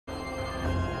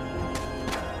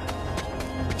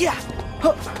Yeah.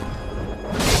 Huh.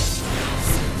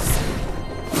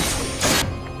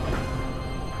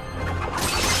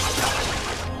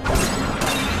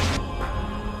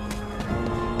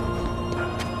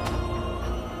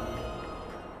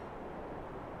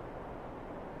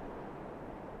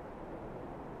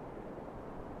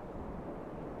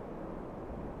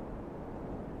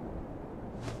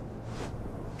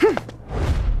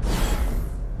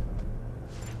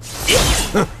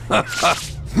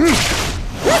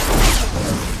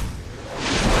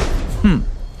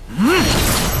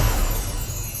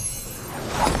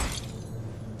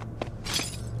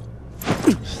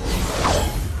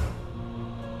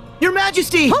 Your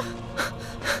Majesty! Huh?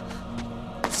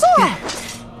 Sora!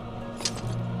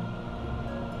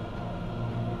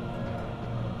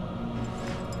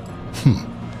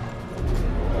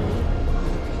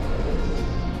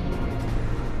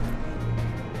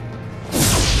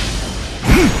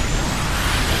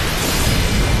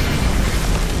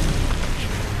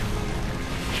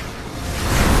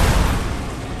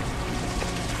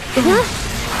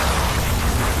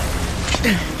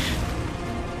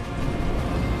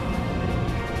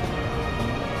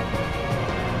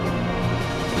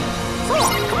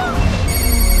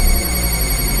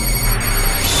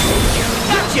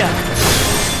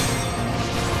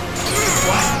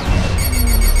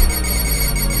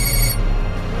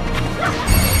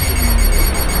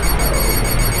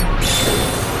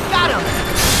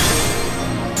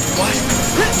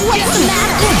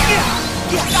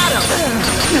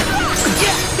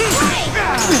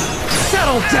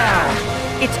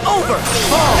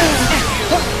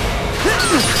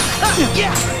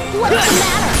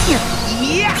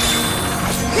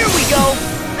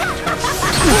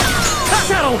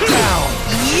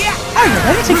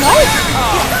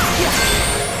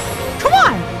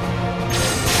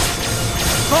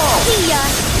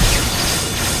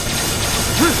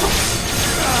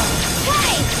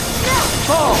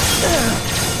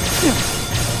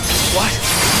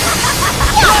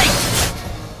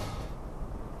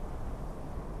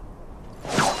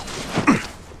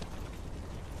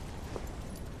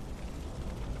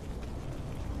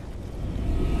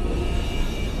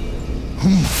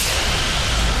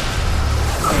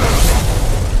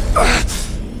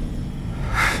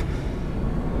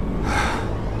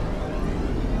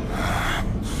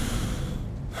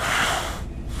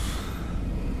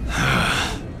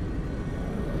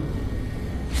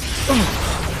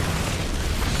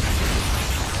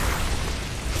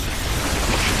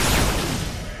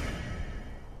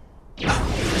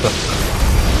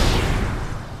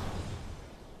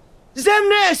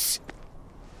 Zemnis!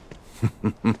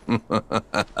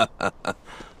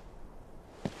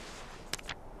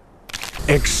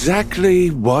 Exactly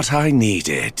what I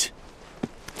needed.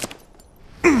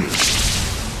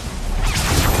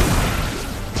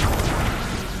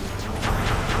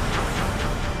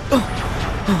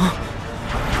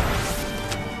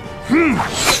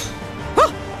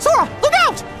 Sora, look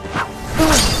out!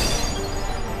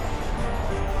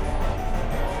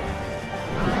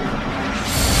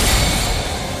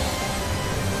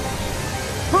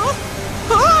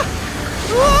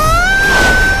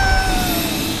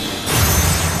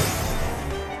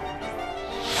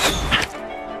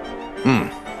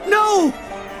 No!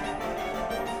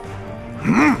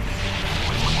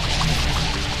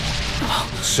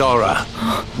 Sora,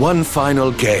 one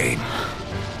final game.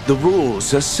 The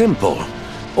rules are simple.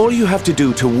 All you have to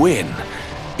do to win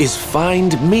is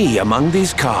find me among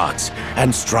these cards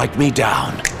and strike me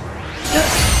down.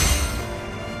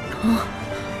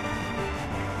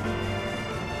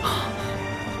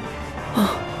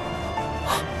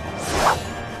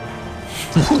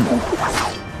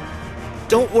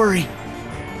 Don't worry.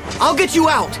 I'll get you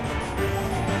out!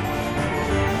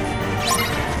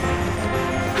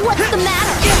 What's the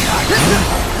matter?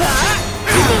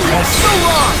 So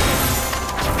long!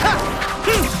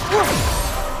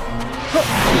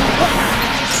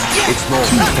 It's more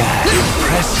than that.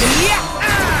 Impressive.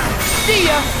 See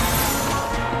ya!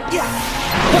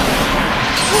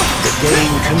 The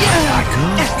game can... I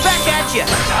go. Back at ya!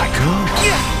 I go.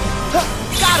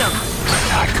 Got him!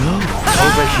 I go.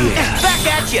 Over here. Back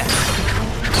at ya!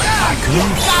 I go.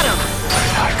 Got him!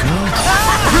 I go.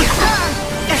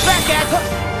 Back at ya!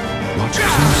 Watch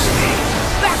closely.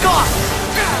 Back off!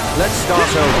 Let's start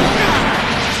over.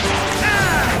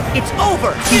 It's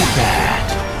over! Too bad.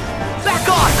 Back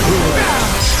off!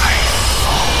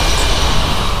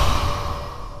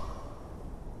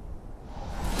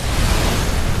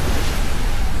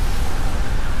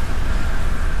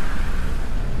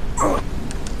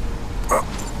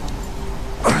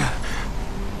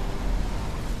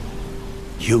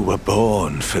 You were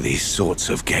born for these sorts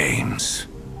of games.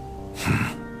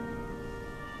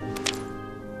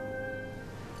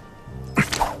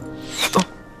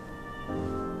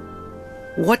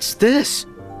 What's this?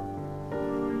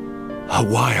 A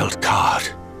wild card.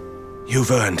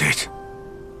 You've earned it.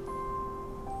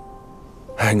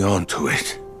 Hang on to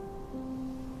it.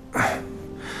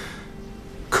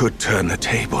 Could turn the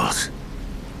tables.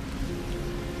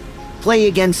 Play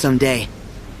again someday.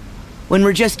 When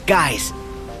we're just guys.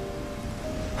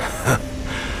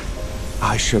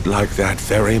 I should like that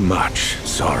very much,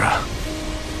 Sora.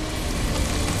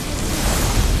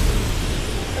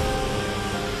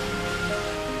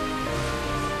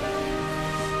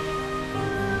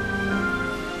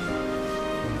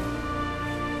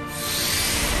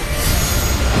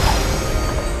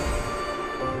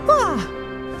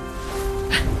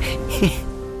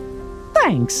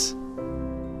 Thanks.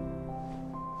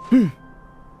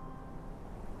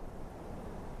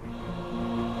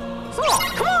 So,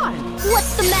 come on!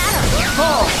 What's the matter?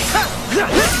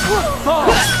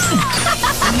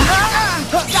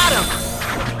 Got him!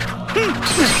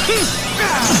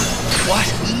 What?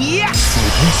 Yeah! So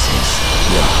this is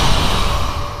your...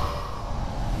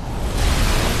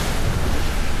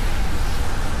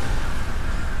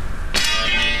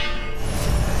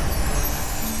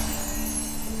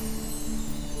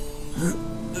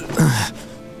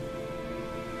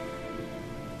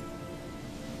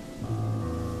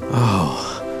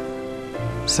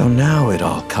 So now it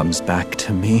all comes back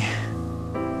to me.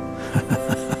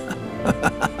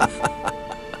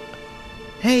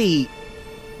 Hey,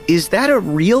 is that a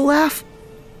real laugh?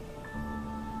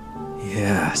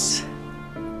 Yes.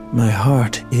 My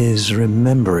heart is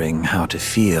remembering how to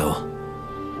feel.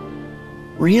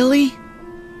 Really?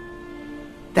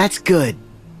 That's good.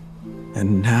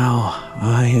 And now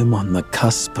I am on the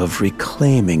cusp of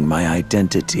reclaiming my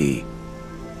identity,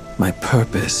 my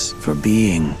purpose for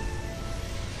being.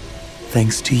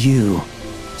 Thanks to you,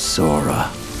 Sora.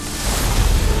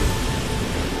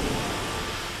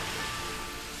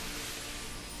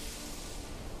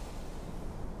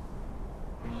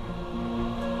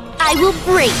 I will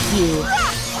break you.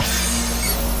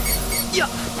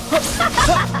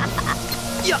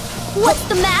 What's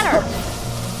the matter?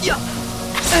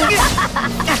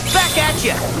 Back at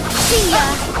you! See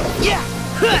ya.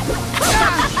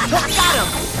 Got him!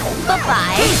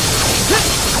 Bye-bye.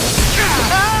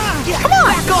 Come on!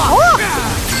 Back off!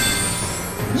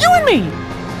 You and me!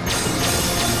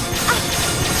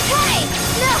 Hey!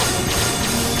 No!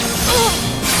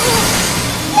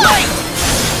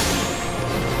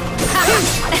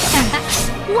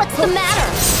 What's the matter?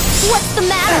 What's the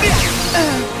matter?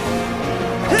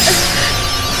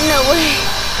 No way.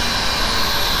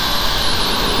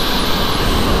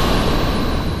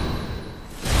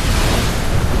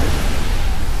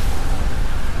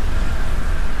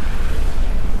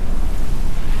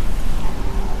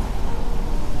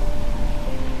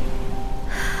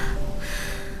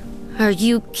 Are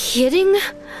you kidding?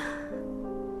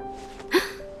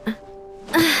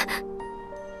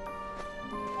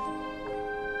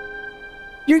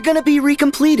 You're gonna be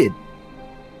recompleted.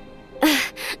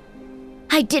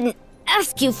 I didn't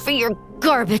ask you for your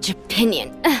garbage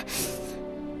opinion.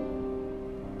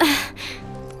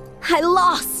 I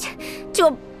lost to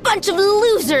a bunch of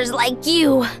losers like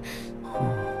you.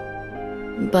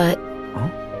 But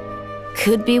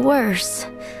could be worse.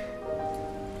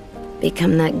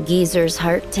 Become that geezer's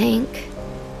heart tank?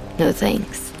 No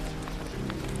thanks.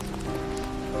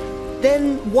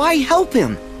 Then why help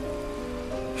him?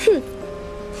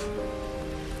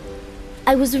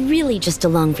 I was really just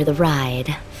along for the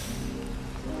ride.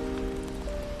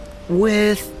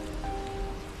 With...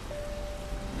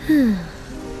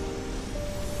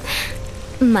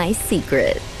 My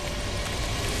secret.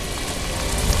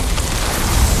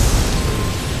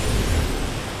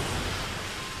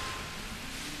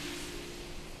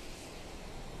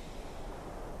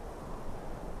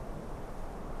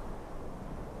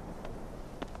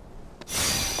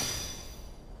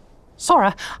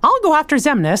 Sora, I'll go after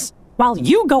Xemnas, while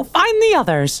you go find the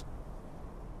others.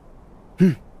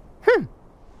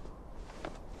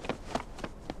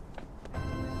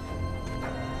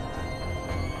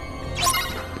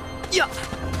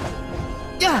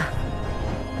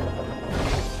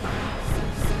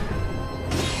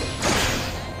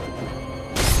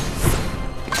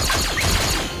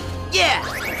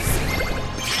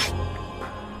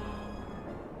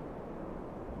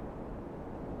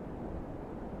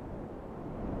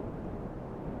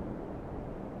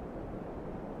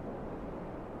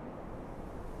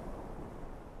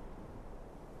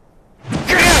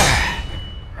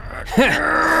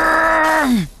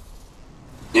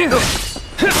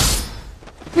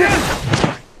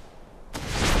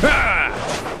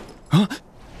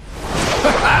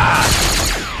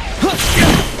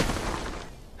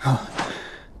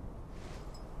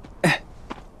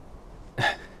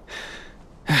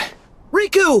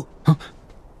 Riku!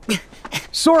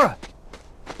 Sora!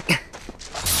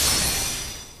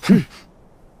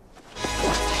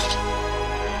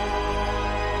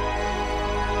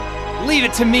 Leave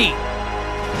it to me.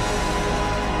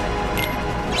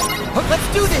 Let's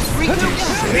do this, Riku.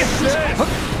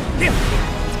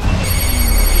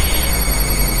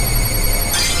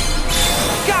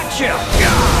 Gotcha.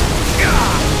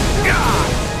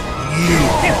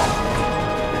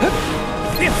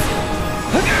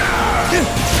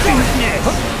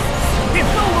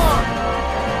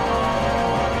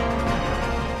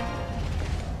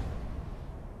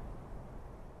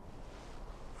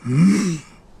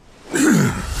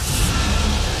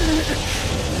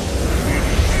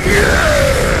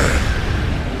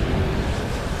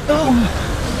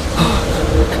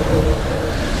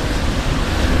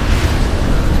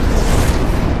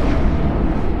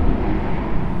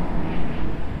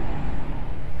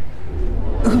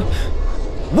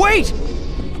 Wait!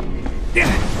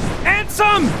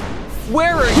 Ansem!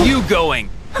 Where are you going?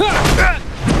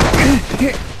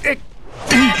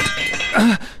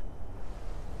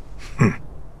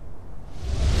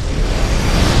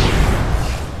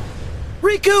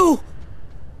 Riku!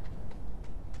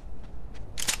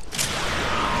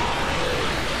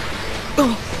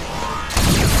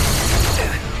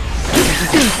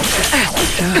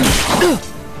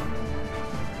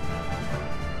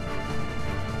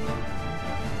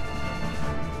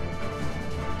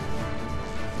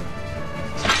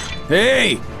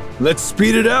 Hey! Let's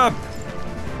speed it up!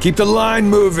 Keep the line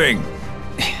moving!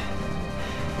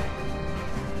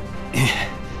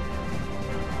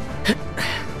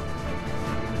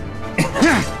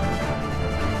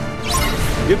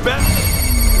 Get back!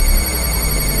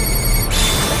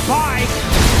 Bye!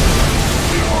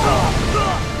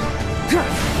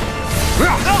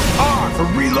 R for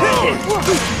reload!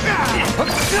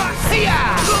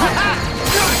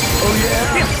 Oh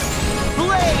yeah?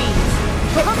 Blaze!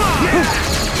 Come on!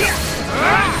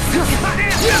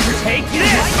 Take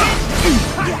this!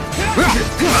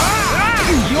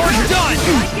 You're done!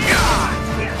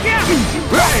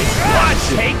 Watch!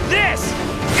 Take this!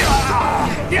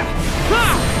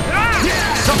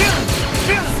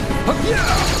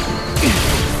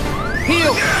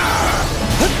 Heal!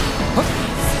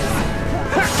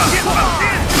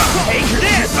 Take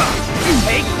this!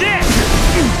 Take this!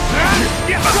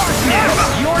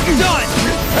 You're done!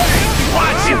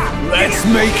 Watch it! Let's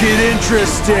make it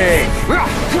interesting!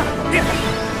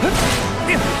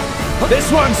 This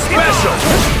one's special!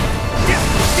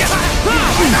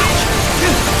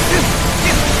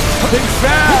 Think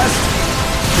fast!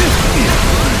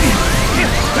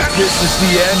 This is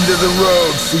the end of the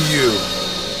road for you.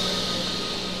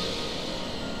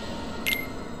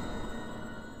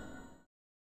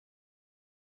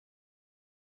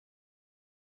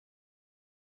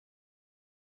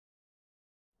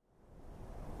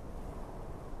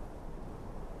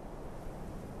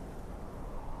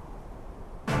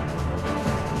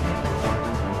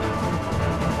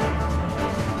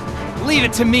 Leave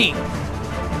it to me.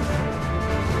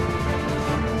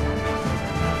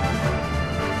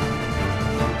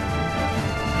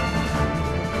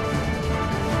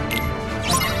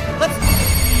 Let's...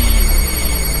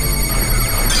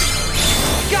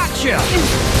 Gotcha!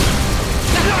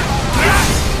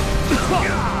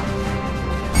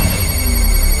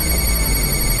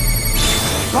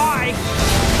 Bye!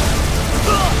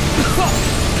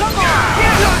 Come on!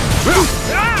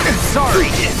 Sorry!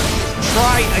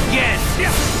 Try again!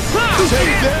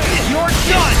 Take that! You're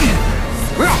done!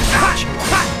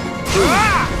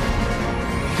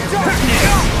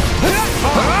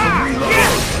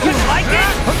 You like it?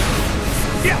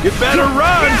 You better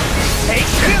run! Take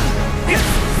it!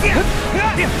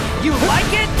 You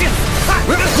like it?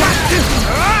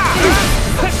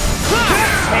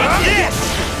 Take this!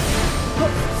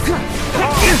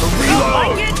 You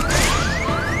like it?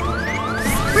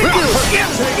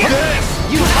 Take this!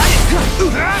 You like it?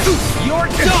 You're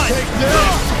done!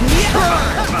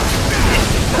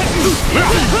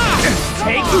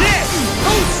 Take this!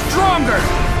 Who's stronger?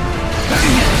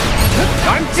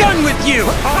 I'm done with you!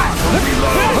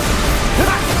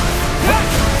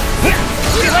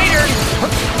 Later!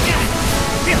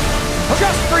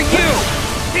 Just for you!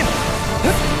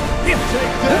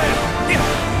 Take that!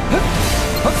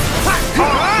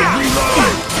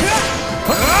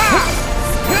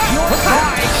 You're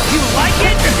fine! You like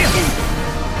it?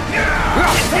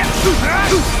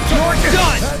 You're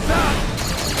done!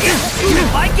 You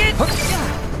like it?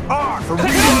 R for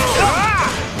Riku!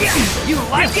 You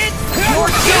like it? You're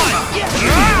done!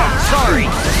 Sorry!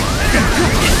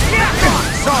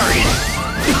 Sorry!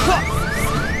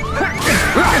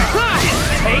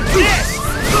 Take this!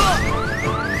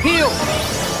 Heal!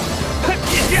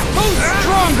 Move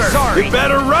stronger! Sorry! You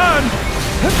better run!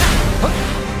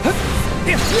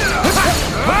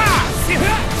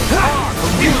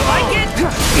 You like it?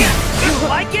 You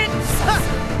like it?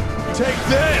 Take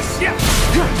this!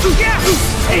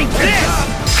 Take this!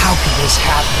 How can this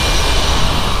happen?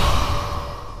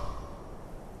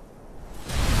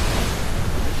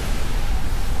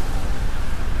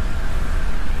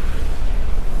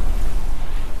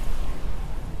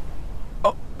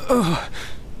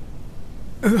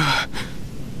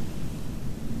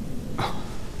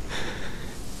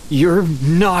 You're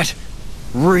not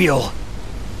real.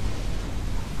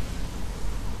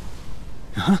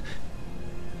 Huh?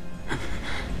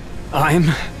 I'm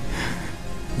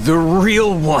the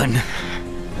real one.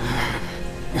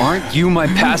 Aren't you my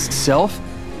past self?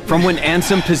 From when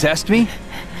Ansem possessed me?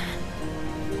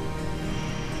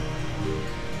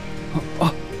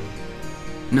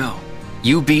 No.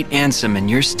 You beat Ansem and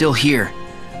you're still here.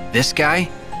 This guy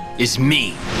is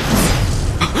me.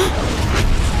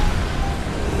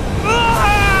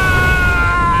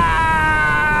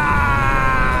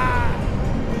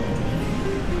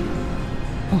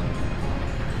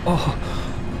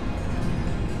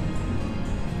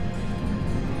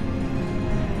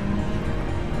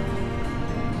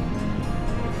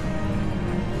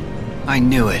 I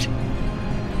knew it.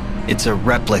 It's a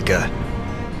replica.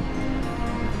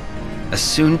 A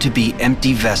soon-to-be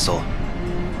empty vessel.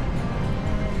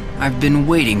 I've been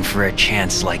waiting for a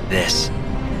chance like this.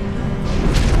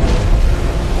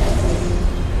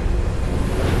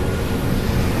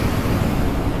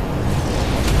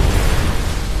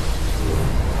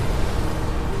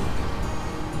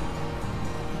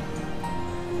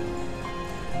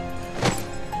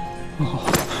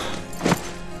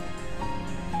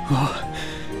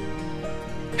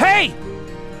 Hey!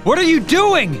 What are you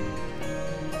doing?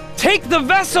 Take the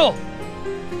vessel!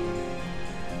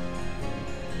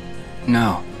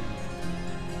 No.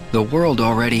 The world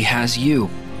already has you.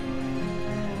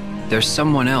 There's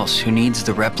someone else who needs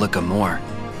the replica more.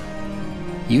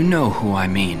 You know who I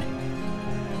mean.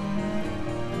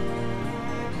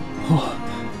 Oh.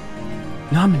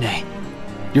 Namine,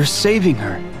 you're saving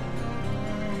her.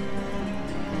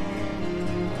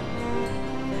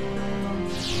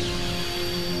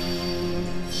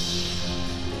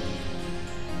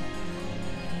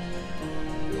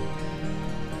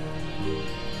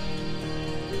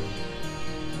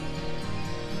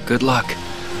 Good luck.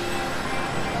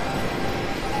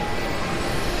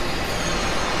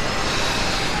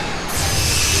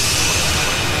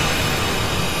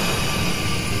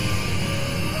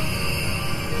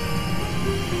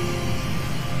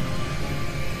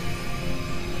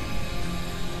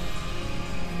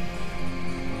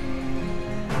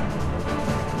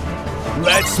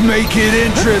 Let's make it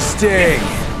interesting!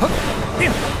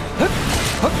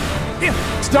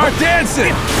 Start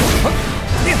dancing!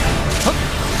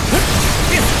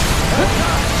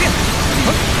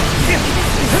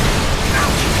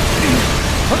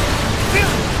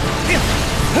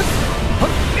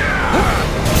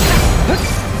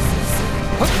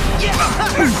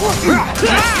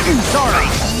 Sorry!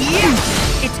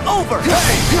 It's over!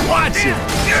 Hey, watch it!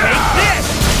 Take this!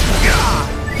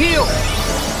 Heal!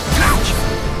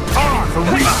 R for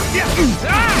Riku!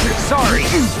 Sorry!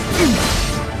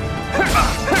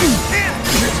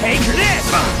 Take this!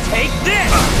 Take this!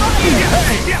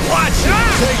 Watch it!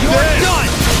 You're this. done!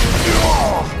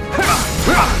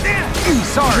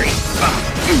 Sorry!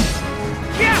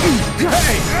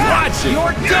 Hey, watch it!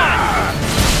 You're done!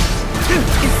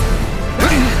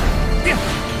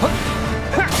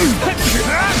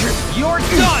 You're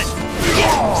done!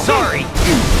 Sorry!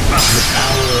 The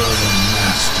power of the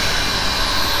master.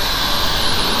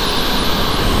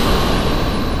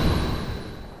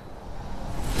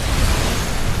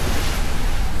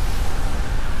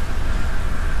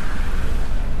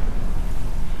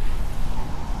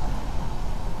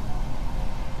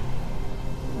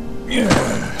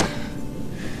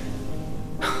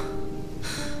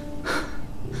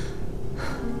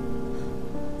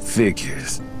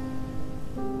 Figures.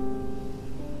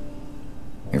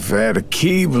 If I had a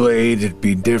keyblade, it'd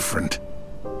be different.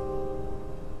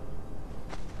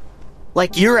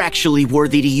 Like you're actually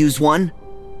worthy to use one?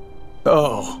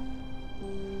 Oh.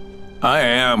 I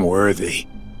am worthy.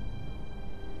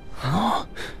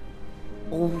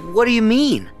 What do you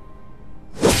mean?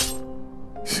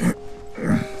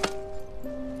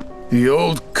 The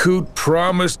old coot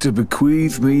promised to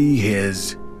bequeath me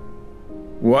his.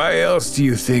 Why else do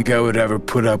you think I would ever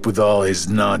put up with all his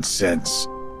nonsense?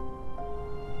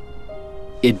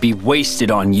 It'd be wasted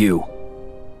on you.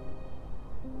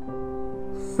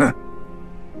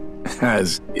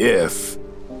 As if.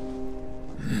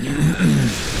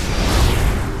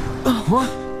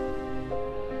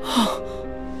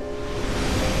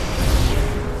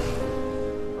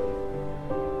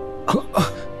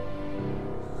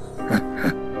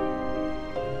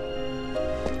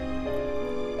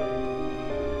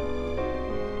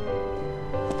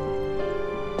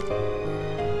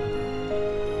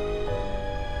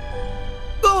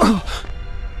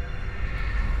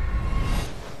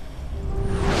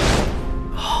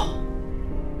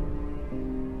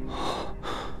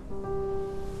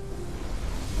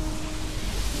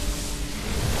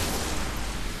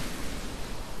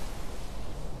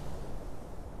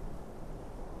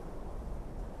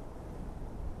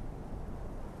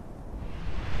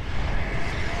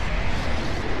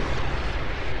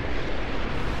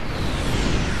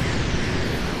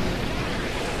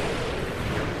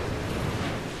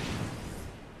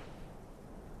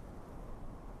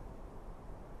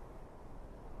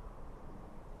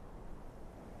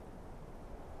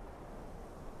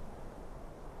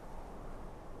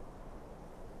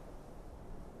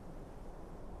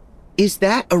 Is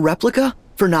that a replica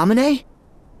for Naminé?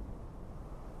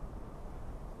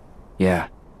 Yeah.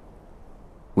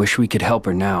 Wish we could help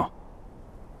her now.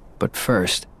 But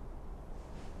first,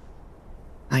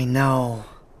 I know.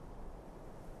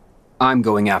 I'm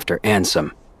going after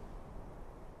Ansem.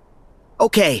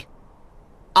 Okay.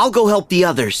 I'll go help the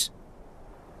others.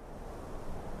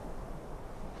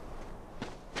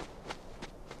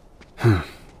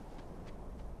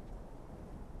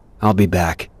 I'll be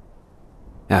back.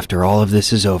 After all of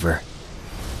this is over.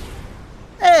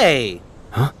 Hey!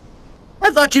 Huh?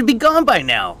 I thought you'd be gone by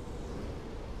now.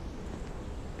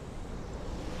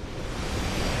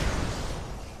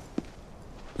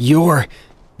 You're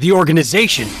the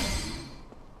organization.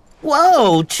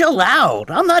 Whoa, chill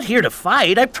out. I'm not here to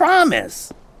fight, I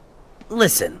promise.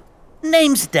 Listen,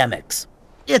 name's Demix.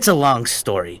 It's a long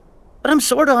story, but I'm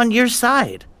sorta on your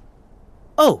side.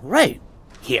 Oh, right.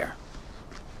 Here.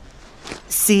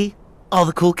 See? All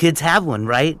the cool kids have one,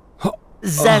 right?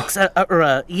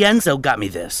 Yenzo got me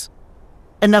this.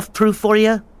 Enough proof for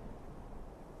you?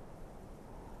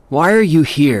 Why are you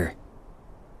here?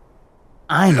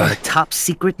 I'm on a top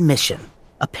secret mission.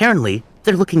 Apparently,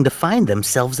 they're looking to find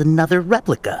themselves another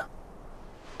replica.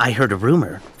 I heard a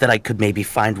rumor that I could maybe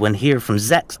find one here from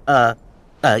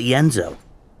Yenzo.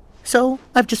 So,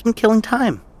 I've just been killing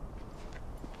time.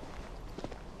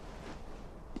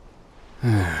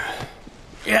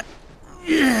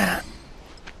 Yeah.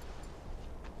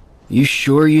 You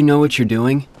sure you know what you're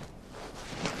doing?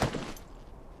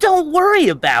 Don't worry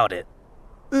about it.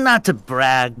 Not to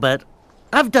brag, but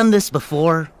I've done this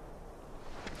before.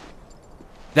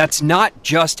 That's not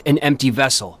just an empty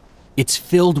vessel. It's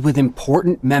filled with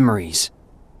important memories.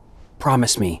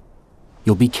 Promise me,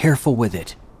 you'll be careful with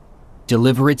it.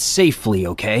 Deliver it safely,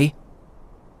 okay?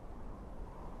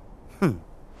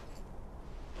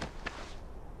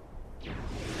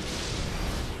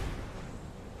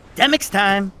 Demix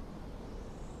time.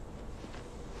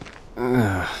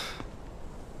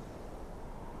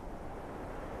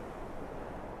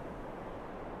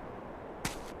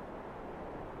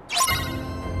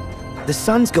 The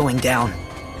sun's going down.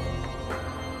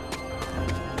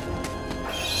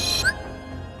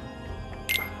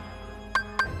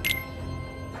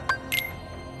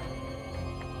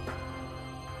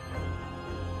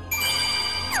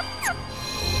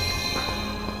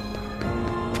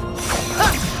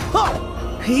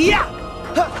 Yeah!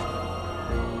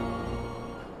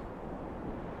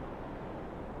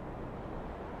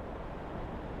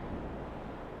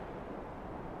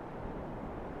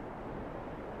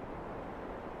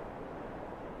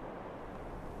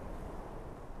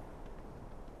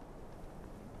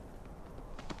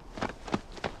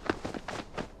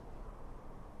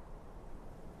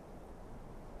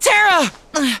 Terra!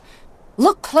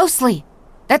 Look closely.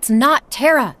 That's not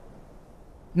Terra.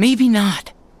 Maybe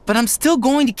not, but I'm still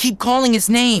going to keep calling his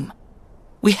name.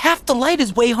 We have to light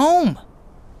his way home.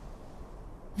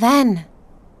 Then.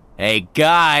 Hey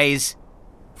guys,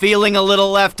 feeling a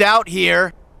little left out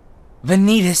here.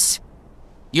 Vanitas,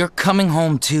 you're coming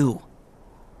home too.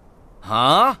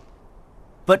 Huh?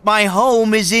 But my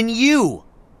home is in you.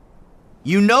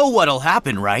 You know what'll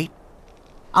happen, right?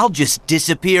 I'll just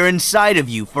disappear inside of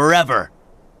you forever.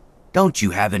 Don't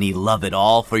you have any love at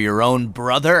all for your own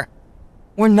brother?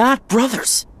 We're not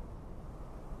brothers.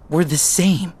 we're the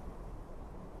same.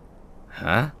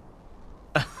 Huh?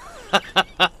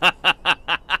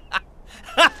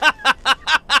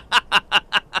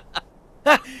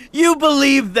 You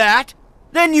believe that?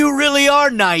 Then you really are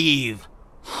naive.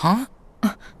 Huh?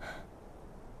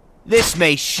 This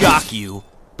may shock you,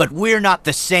 but we're not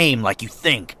the same like you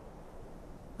think.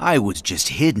 I was just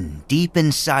hidden deep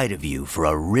inside of you for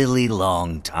a really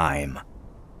long time.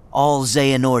 All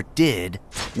Xehanort did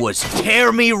was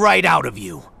tear me right out of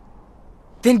you.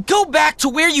 Then go back to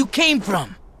where you came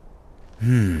from.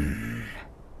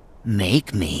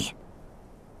 Make me.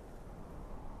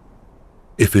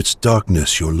 If it's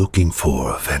darkness you're looking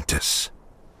for, Ventus,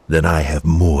 then I have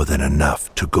more than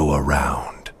enough to go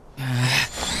around.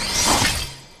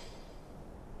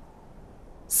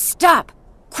 Stop!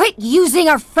 Quit using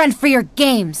our friend for your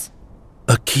games!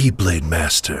 A Keyblade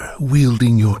Master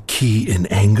wielding your key in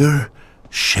anger?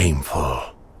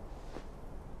 Shameful.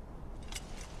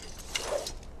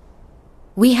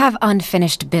 We have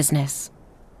unfinished business.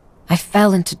 I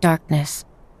fell into darkness,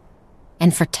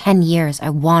 and for 10 years I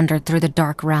wandered through the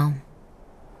Dark Realm.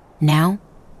 Now,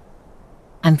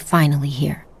 I'm finally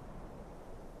here.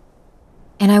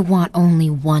 And I want only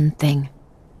one thing,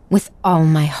 with all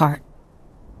my heart.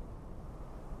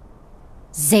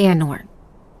 Xehanort.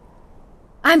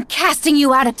 I'm casting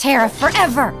you out of Terra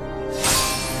forever!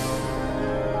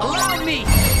 Allow me!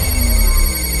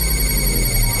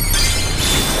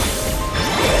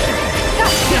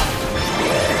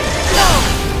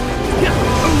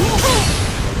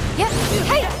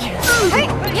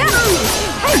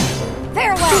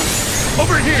 Farewell!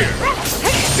 Over here!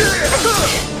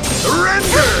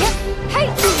 Surrender!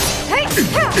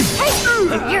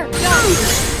 You're done!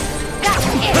 That's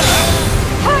it!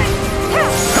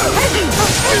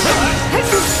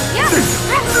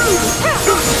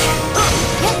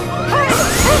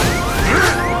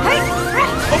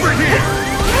 Over here!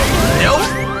 Nope!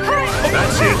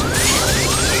 That's it!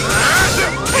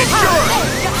 Enjoy!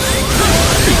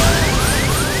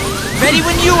 Ready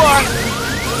when you are!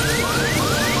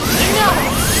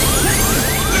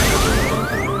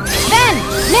 Then!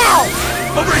 Now!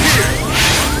 Over here!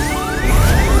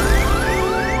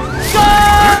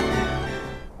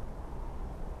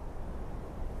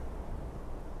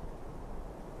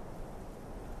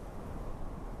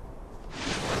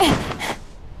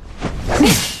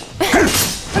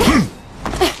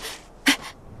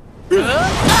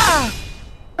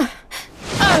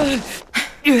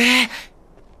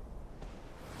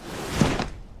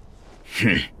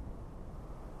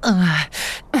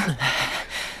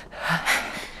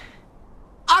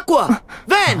 Aqua!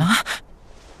 Ven!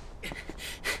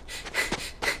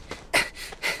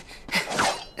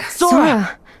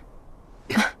 Sora!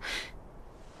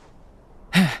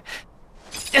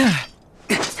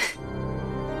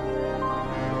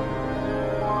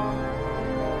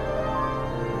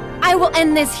 I will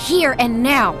end this here and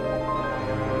now.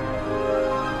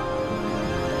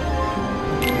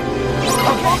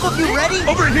 Are both of you ready?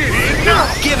 Over here! Now!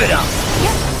 Give it up!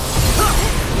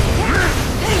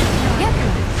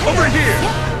 Over here!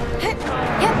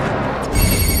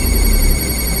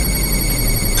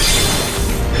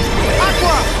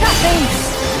 Aqua! Thanks!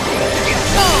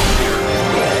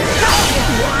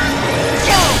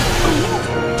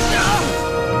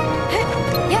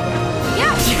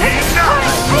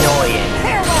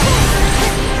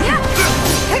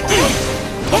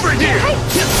 Over here!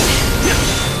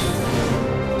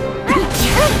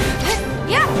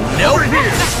 Nope!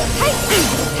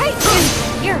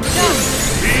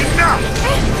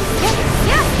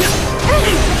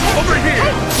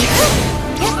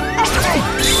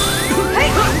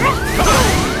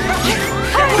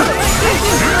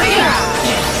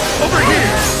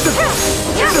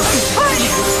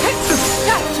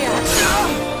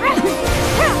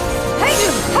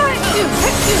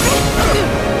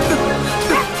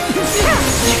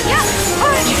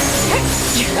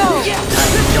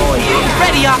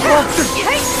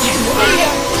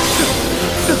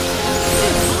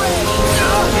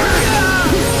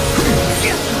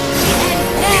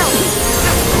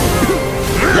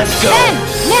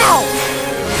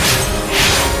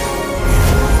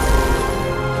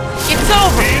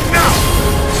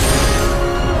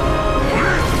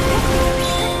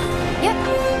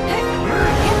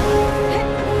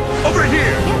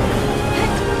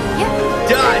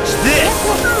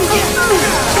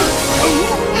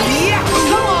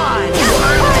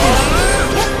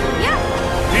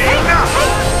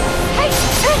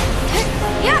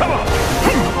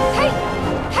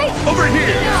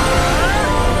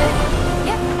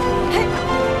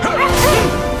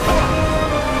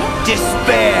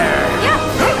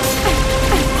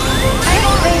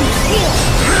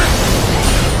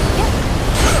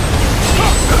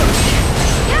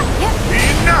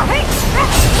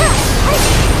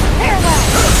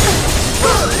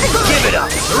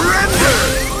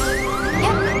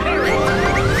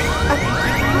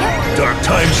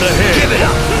 time's ahead. Give it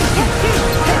up!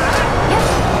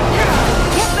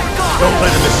 Don't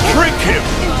let him escape. Break him!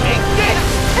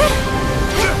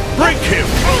 Break him!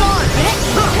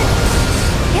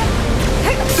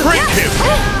 Break him!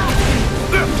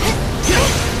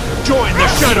 Join the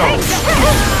shadows!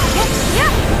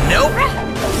 Nope.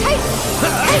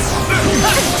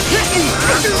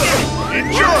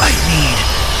 Enjoy! I need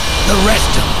the rest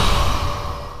of them.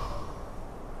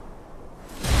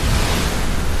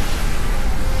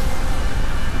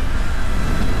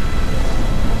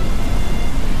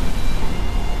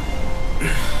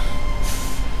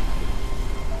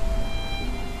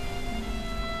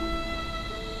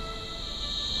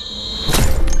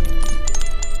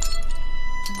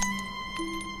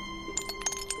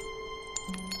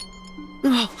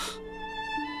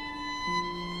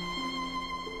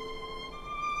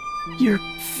 Your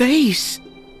face.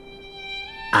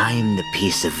 I'm the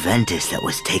piece of Ventus that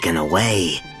was taken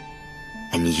away.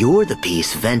 And you're the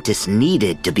piece Ventus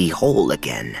needed to be whole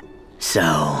again.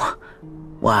 So,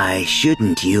 why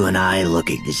shouldn't you and I look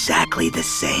exactly the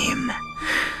same?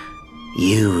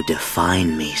 You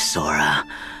define me, Sora,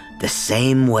 the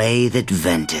same way that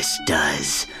Ventus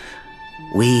does.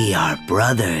 We are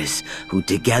brothers who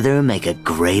together make a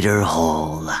greater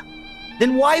whole.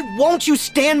 Then why won't you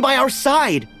stand by our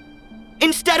side?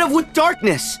 Instead of with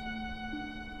darkness?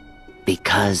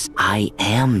 Because I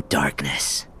am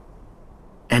darkness.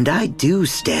 And I do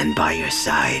stand by your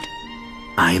side.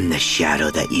 I'm the shadow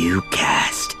that you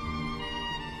cast.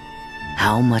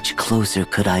 How much closer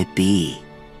could I be?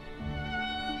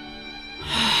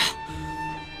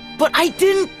 But I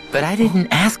didn't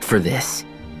ask for this.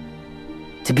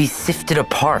 To be sifted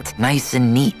apart, nice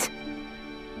and neat.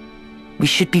 We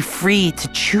should be free to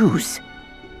choose.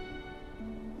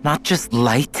 Not just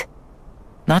light,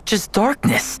 not just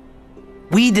darkness.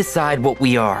 We decide what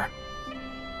we are.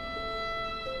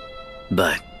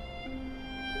 But,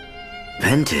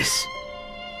 Ventus,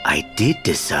 I did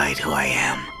decide who I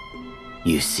am.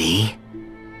 You see?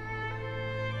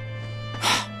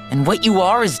 And what you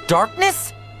are is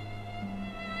darkness?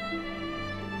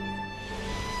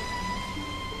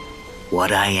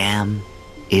 What I am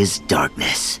is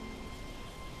darkness.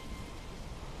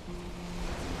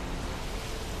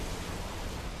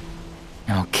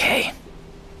 Okay.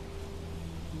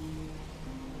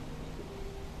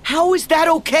 How is that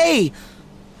okay?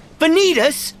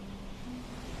 Vanitas?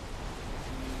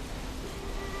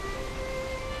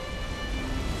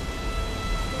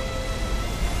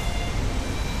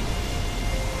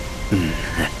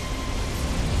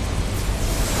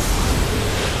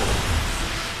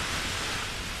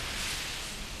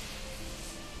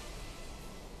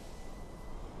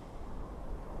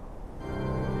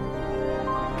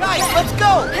 Guys, let's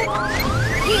go!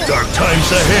 Dark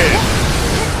times ahead!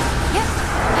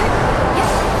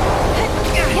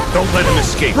 Don't let him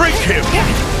escape! Break him!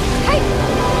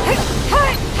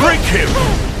 Break him!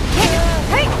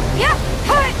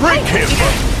 Break him!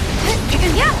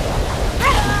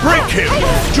 Break him!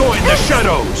 Join the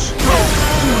shadows!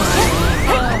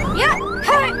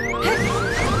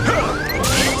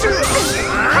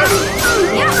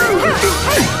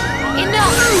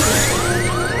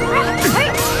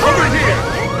 Over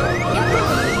here!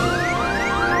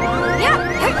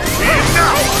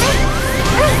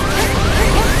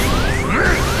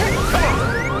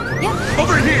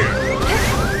 Over here!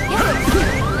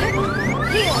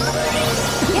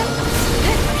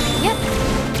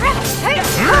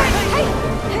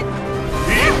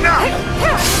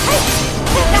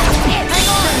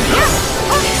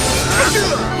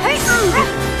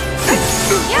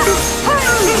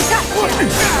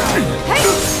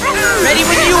 Ready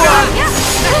when you are!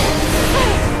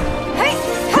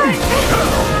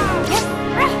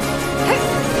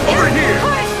 Over here!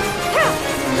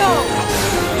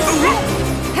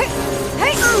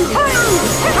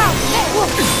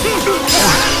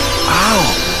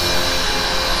 Ow!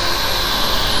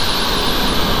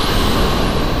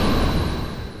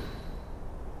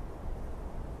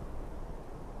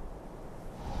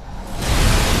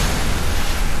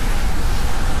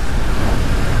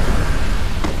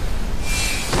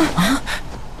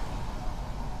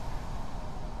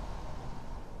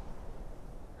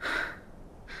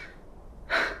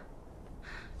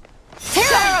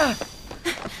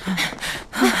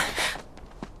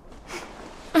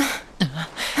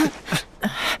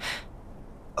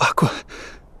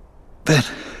 Ben.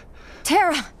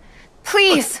 Terra,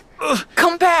 please.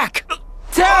 Come back!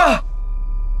 Terra!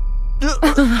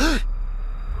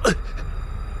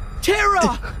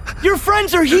 Terra! Your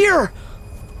friends are here!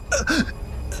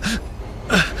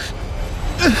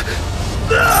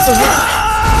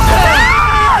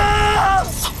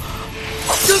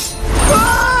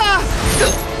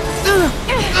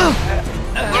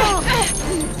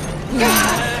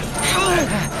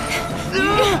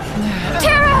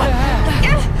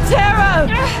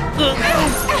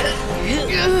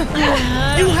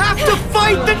 You have to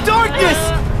fight the darkness!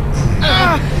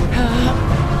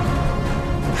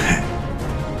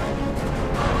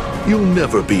 You'll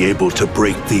never be able to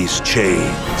break these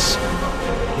chains.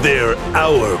 They're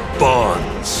our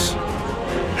bonds.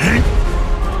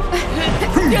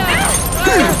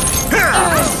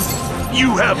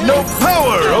 You have no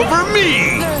power over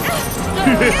me!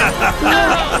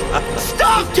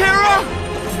 Stop, Terra!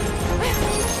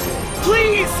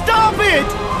 Please stop it!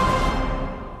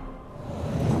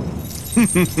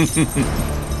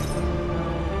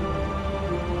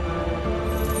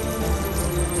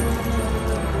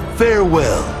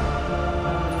 Farewell.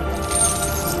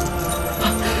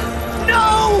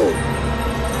 No!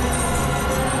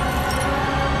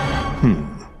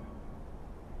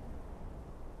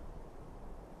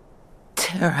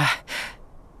 Terra,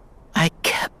 I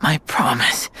kept my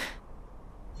promise.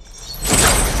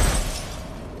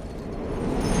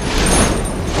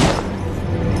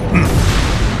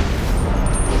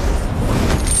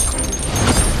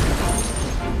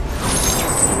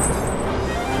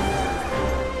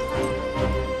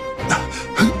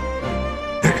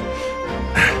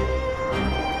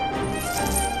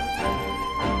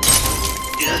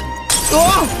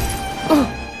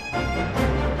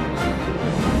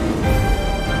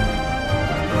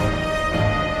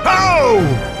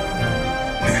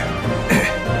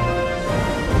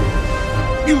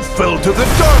 You fell to the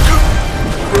dark.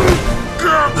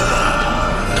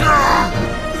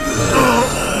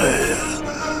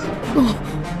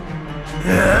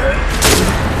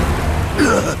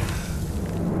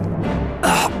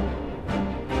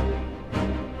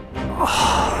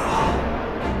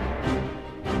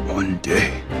 One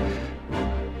day,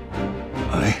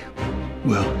 I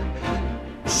will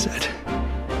set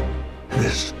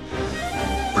this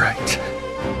right.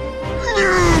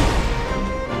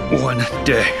 One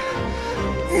day,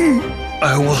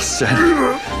 I will set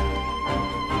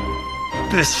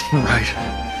this right.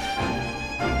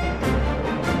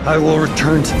 I will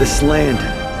return to this land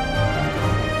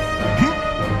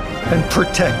and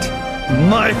protect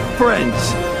my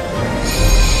friends.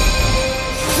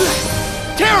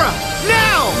 Terra,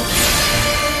 now!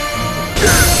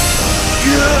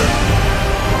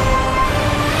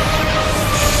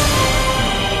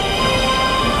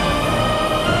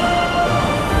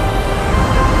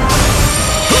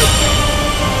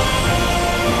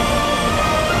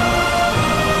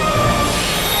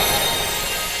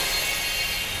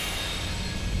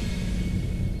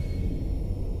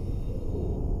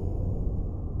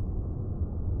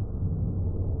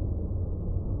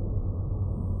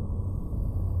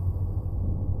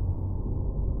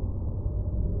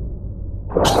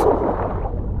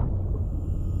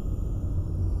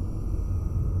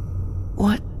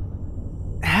 What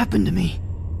happened to me?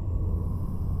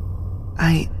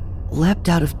 I leapt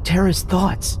out of Terra's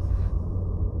thoughts,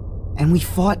 and we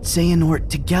fought Xehanort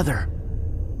together.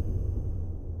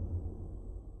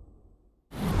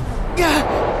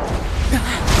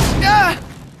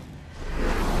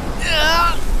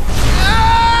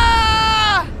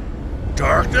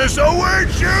 Darkness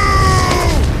awaits you!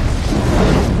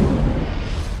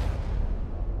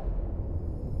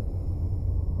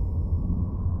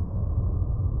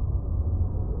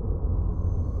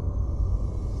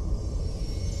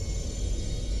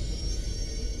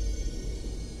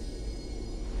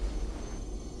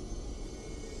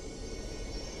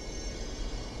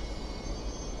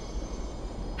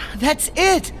 That's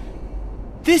it!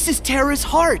 This is Terra's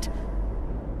heart!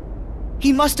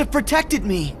 He must have protected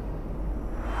me.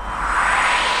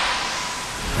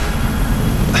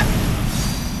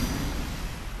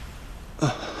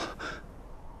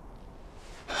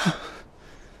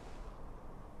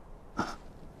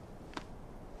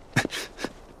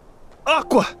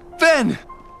 Aqua! Ven!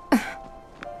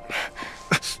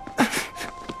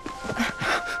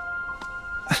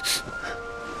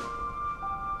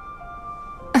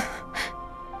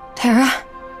 Terra?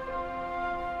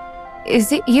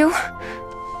 Is it you?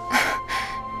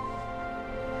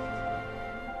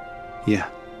 Yeah.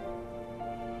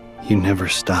 You never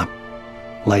stop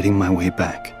lighting my way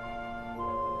back.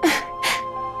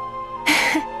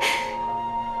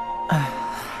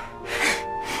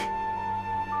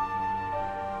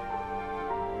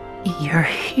 You're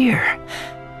here.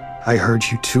 I heard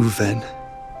you too, Ven.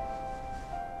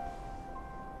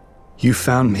 You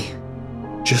found me,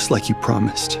 just like you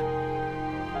promised.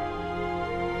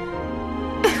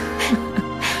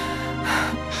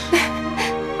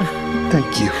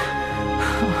 Thank you.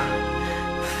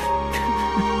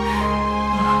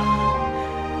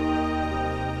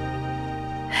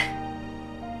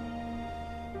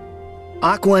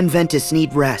 Aqua and Ventus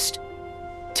need rest.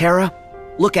 Terra,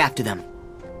 Look after them.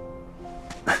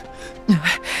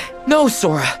 No,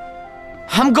 Sora.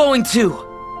 I'm going to.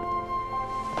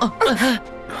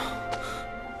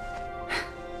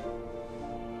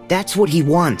 That's what he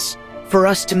wants. For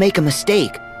us to make a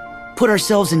mistake. Put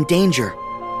ourselves in danger.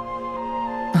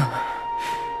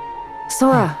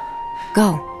 Sora,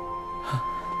 go.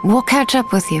 We'll catch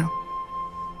up with you.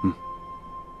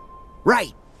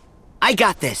 Right. I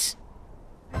got this.